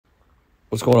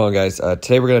What's going on, guys?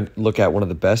 Today we're going to look at one of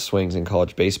the best swings in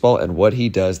college baseball and what he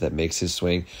does that makes his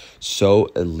swing so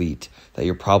elite that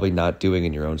you're probably not doing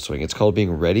in your own swing. It's called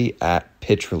being ready at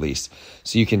pitch release.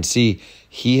 So you can see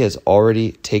he has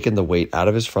already taken the weight out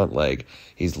of his front leg.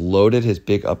 He's loaded his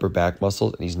big upper back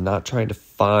muscles, and he's not trying to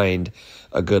find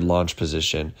a good launch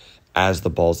position as the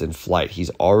ball's in flight. He's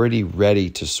already ready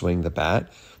to swing the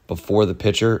bat before the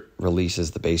pitcher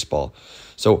releases the baseball.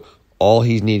 So all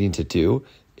he's needing to do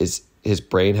is his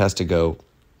brain has to go,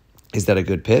 is that a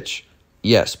good pitch?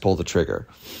 Yes, pull the trigger.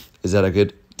 Is that a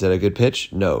good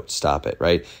pitch? No, stop it,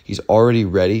 right? He's already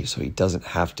ready, so he doesn't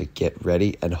have to get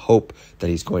ready and hope that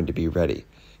he's going to be ready.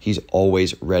 He's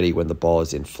always ready when the ball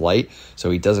is in flight,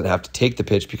 so he doesn't have to take the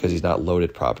pitch because he's not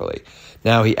loaded properly.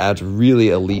 Now he adds really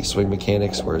elite swing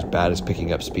mechanics where his bat is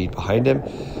picking up speed behind him,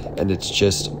 and it's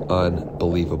just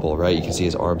unbelievable, right? You can see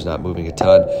his arm's not moving a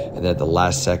ton, and then at the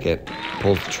last second,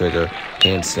 pulls the trigger,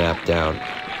 hand snap down.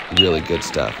 Really good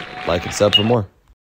stuff. Like and sub for more.